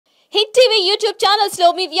Hit TV YouTube channels లో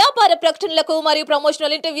మీ వ్యాపార ప్రకటనలకు మరియు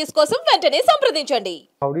ప్రమోషనల్ ఇంటర్వ్యూస్ కోసం వెంటనే సంప్రదించండి.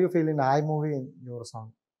 How do you feel in I movie in your song?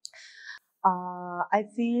 I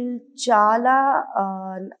feel చాలా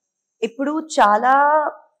ఇప్పుడు చాలా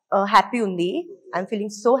happy ఉంది. I'm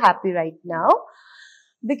feeling so happy right now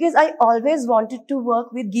because I always wanted to work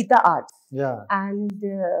with Geeta Arts. Yeah. And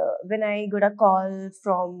when I got a call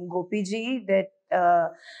from Gopi ji that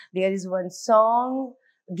there is one song,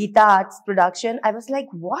 Geeta Arts production, I was like,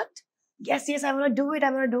 what? Yes, I want to do it.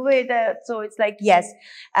 I want to do it. So it's like, yes.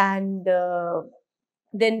 And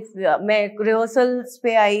then मैं rehearsals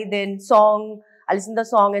पे आई, then song, I listened to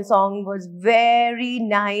the song and song was very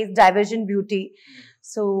nice, Diversion Beauty.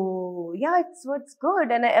 So yeah, it's good.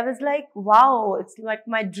 And I was like, wow, it's like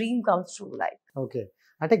my dream comes true. Like, Okay.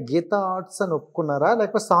 అంటే Gita arts అని ఒప్పుకున్నారా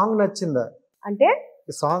లేకపోతే song నచ్చిందా? అంటే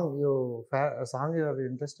song you are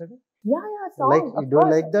interested? yeah, song. Like of you do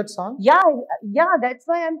course. like that song? Yeah, that's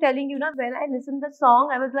why I'm telling you now. When I listened to the song,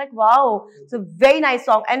 I was like, wow, it's a very nice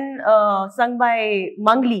song and sung by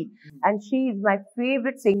Mangli, and she is my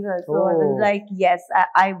favorite singer. So I was Oh. like, yes,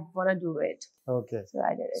 I wanna do it. Okay. So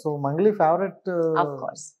I did it. So Mangli favorite Of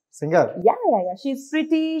course. singer? Yeah. She's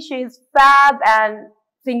pretty, she's fab, and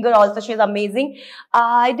singer also. She's amazing.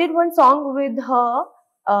 I did one song with her,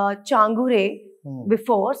 Changure,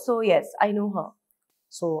 before. So yes, I know her.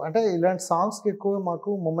 So అంటే ఇలాంటి songs కి ఎక్కువ మాకు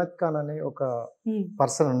ముమ్మద్ ఖాన్ అని ఒక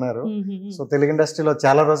person ఉన్నారు. So Telugu ఇండస్ట్రీలో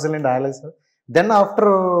చాలా రోజుల నుండి ఆడలేదు. దెన్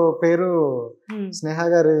ఆఫ్టర్ పేరు స్నేహ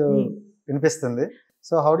గారు వినిపిస్తుంది.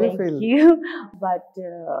 So how do you feel? Thank you. But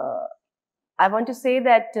I want to say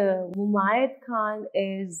that Mumayat Khan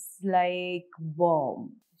is like bomb.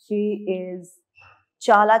 She is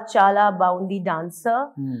chala boundy dancer.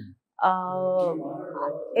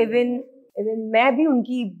 Even मैं भी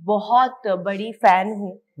उनकी बहुत बड़ी फैन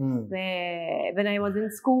हूँ. मैं when I was in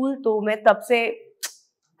school तो मैं तब से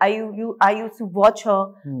I used to watch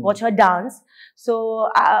her dance. So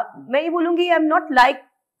मैं ये बोलूँगी I'm not like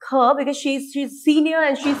her because she's senior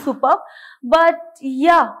and she's super. But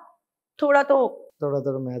yeah, थोड़ा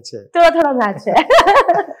మ్యాచ్. है.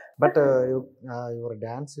 But your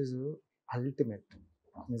dance is ultimate.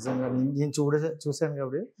 నిజంగా నేను చూసాను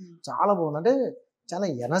కాబట్టి చాలా బాగుంది. అంటే చాలా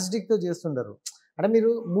ఎనర్జెటిక్ తో చేస్తుంటారు. అంటే మీరు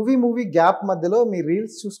మూవీ గ్యాప్ మధ్యలో మీ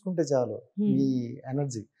రీల్స్ చూసుకుంటే చాలు మీ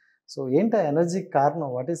ఎనర్జీ. సో ఏంటి ఆ ఎనర్జీ కారణం?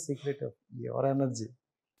 What is secret of your energy?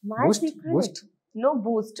 My secret? No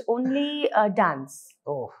boost, only dance.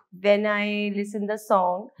 Oh. When I listen the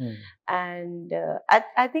song, and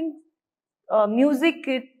I think music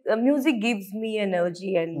gives me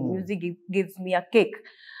energy, and music gives me a kick.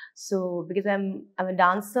 So because I'm a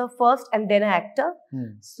dancer first and then an actor.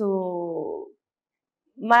 So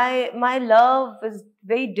my love is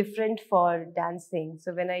very different for dancing. So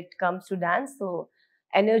when it comes to dance, so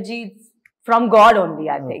energy is from God only,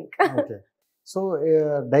 I think. Okay. So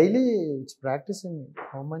daily practice in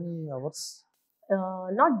how many hours?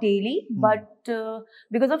 Not daily, but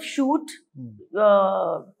because of shoot,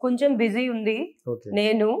 కొంచెం busy ఉంది. Okay.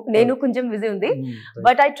 నేను కొంచెం busy ఉంది.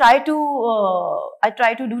 But I try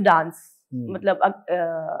to do dance. मतलब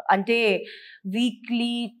అంటే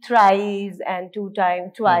weekly thrice and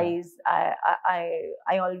twice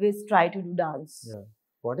I always try to do dance. Yeah.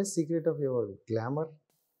 What is secret of your glamour?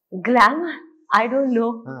 Glamour? I don't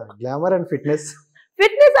know. Glamour and fitness.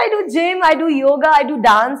 Fitness, I do gym, I do yoga, I do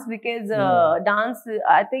dance because dance,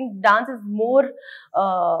 I think dance is more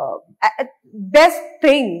best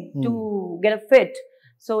thing to get a fit.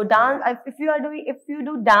 So dance, if you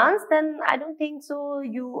do dance, then I don't think so.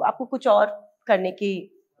 आपको कुछ और करने की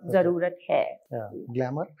जरूरत है. Yeah.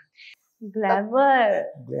 Glamour.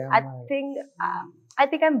 I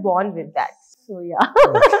think I'm born with that. So yeah.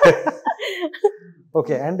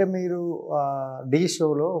 Okay. And మీరు D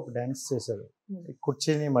షోలో ఒక డాన్స్ చేశారు,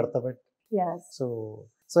 కుర్చీని మడతప. Yes.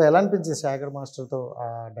 సో ఎలా అనిపించింది శేఖర్ మాస్టర్ తో ఆ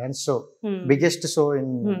dance show? Biggest show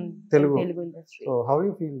in Telugu industry. So how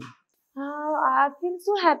you feel? I feel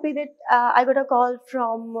so happy that I got a call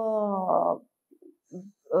from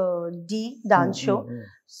D dance show.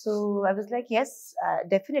 So I was like, yes,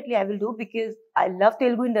 definitely I will do because I love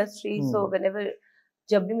Telugu industry. So whenever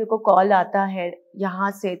जब भी मेरे को call आता है यहाँ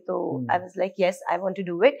से तो I was like, yes, I want to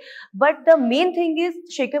do it. But the main thing is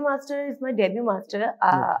Shekar master is my debut master.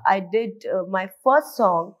 I did my first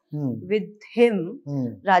song with him,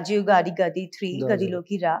 Rajiv Gadi Gadi 3 Gadilo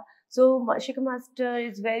Ki Ra. So Shekar master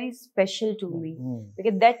is very special to me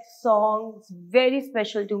because that song is very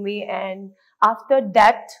special to me. And after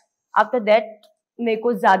that मेरे को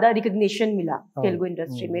ज्यादा recognition मिला Telugu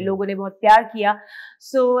industry में. लोगों ने बहुत प्यार किया.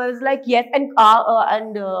 So I was like, yes.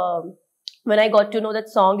 And when I got to know that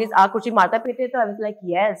song is Aa Kuchi Marta Pete, so I was like,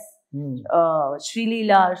 yes, Sri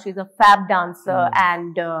Leela, she's a fab dancer,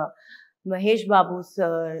 and Mahesh Babu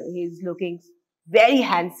sir, he's looking very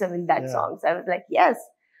handsome in that song. So I was like, yes.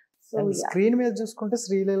 So screen మీద చూసుకుంటే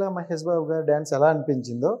శ్రీలీల మహేష్ బాబు గారి dance ఎలా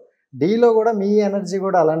అనిపించిందో డీలో కూడా మీ energy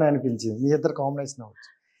కూడా అలానే అనిపించింది. మీ ఇద్దరు కాంబినేషన్ అవ్వచ్చు.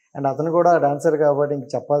 అండ్ అతను కూడా డాన్సర్ కాబట్టి ఇంక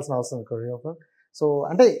చెప్పాల్సిన అవసరం కొరియోగ్రాఫర్. సో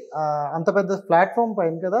అంటే అంత పెద్ద ప్లాట్ఫామ్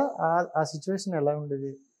పైన కదా ఆ సిచ్యువేషన్ ఎలా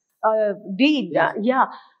ఉండేది? Yeah.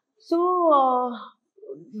 So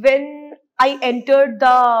when I entered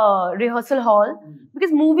the rehearsal hall,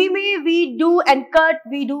 because movie mein we do and cut.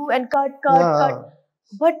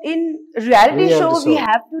 But in reality show, we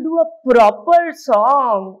have to do a proper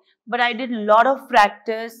song. But I did a lot of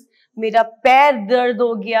practice. मेरा पैर दर्द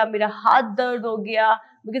हो गया, मेरा हाथ दर्द हो गया,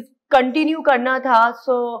 because continue करना था.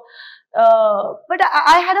 So, but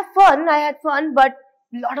I had fun, but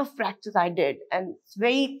lot of practice I did, and it's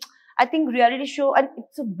very, I think reality show, and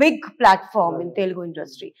it's a big platform in Telugu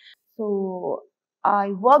industry. So I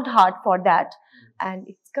worked hard for that, and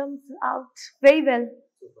it comes out very well.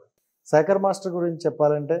 Shekhar master గురించి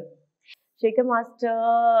చెప్పాలంటే, Shekar master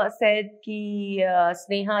said ki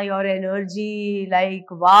Sneha, your energy, like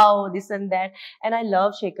wow, this and that, and I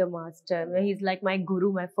love Shekar master. He's like my guru,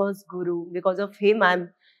 my first guru. Because of him I'm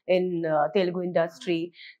in Telugu industry.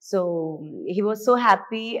 So he was so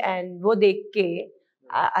happy, and wo dekh ke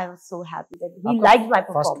I was so happy that he liked my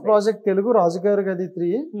performance. First project Telugu రాజుగారు గది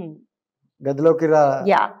 3 గదిలోకి రా.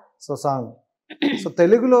 So song. So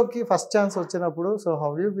తెలుగులోకి first chance వచ్చినప్పుడు, so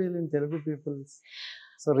how you feel in Telugu peoples?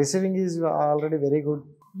 So receiving is already very good.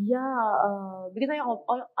 Yeah, because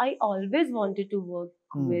I always wanted to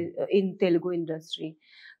work in Telugu industry.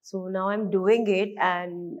 So now I'm doing it,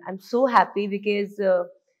 and I'm so happy because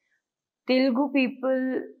Telugu people,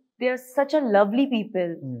 they are such a lovely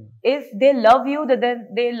people. If they love you, then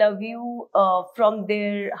they love you from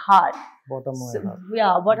their heart.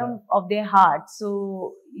 Bottom of their heart. So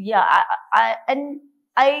yeah,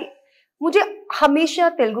 मुझे हमेशा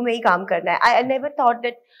तेलुगु में ही काम करना है. I never thought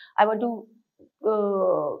that I want to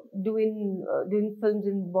doing films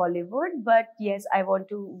in Bollywood, but yes, I want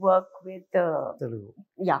to work with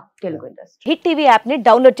Telugu industry. Hit TV app ని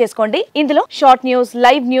download చేసుకోండి. ఇందులో short news,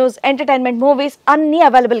 live news, entertainment movies అన్ని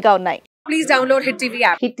అవైలబుల్ గా ఉన్నాయి. Please download hit TV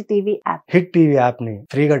app. Hit TV app hit TV app ని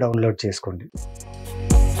ఫ్రీగా download చేసుకోండి.